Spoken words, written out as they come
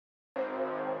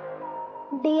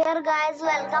Dear guys,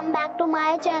 welcome back to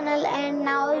my channel and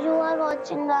now you are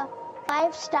watching a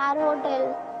 5-star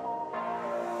hotel.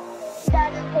 The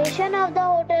location of the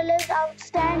hotel is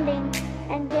outstanding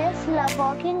and guests love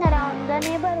walking around the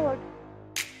neighborhood.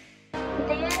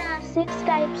 There are 6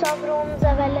 types of rooms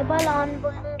available on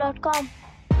booking.com.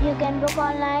 You can book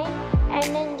online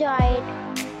and enjoy it.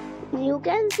 You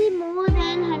can see more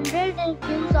than 100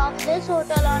 reviews of this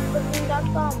hotel on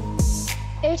booking.com.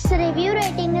 Its review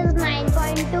rating is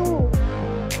 9.2,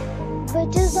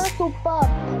 which is superb.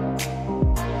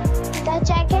 The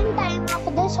check-in time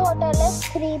of this hotel is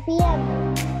 3 p.m.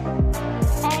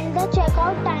 and the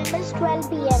check-out time is 12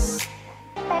 p.m.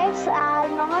 Pets are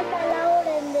not allowed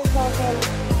in this hotel.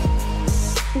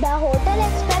 The hotel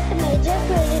accepts major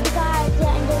credit cards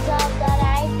and reserves the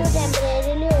right to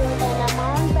temporarily hold an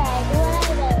amount prior to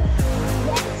arrival.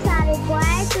 Guests are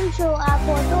required to show a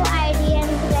photo ID and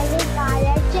credit card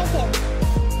at check-in.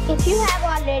 If you have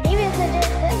already visited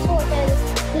this hotel,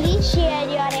 please share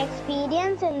your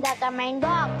experience in the comment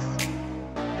box.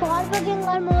 For booking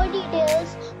or more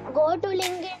details, go to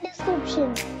link in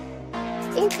description.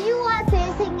 If you are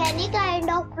facing any kind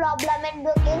of problem in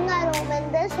booking a room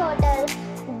in this hotel,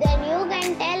 then you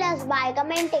can tell us by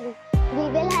commenting. We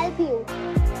will help you.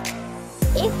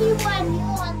 If you are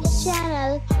new on this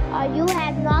channel or you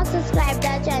have not subscribed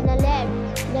our channel yet,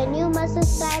 then you must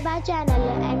subscribe our channel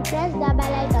and press the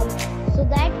bell icon so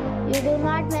that you do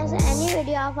not miss any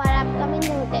video of our upcoming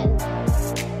hotel.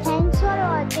 Thanks for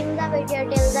watching the video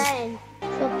till the end.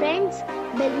 So friends,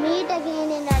 we'll meet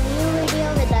again in a new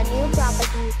video with a new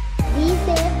property. Be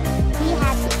safe.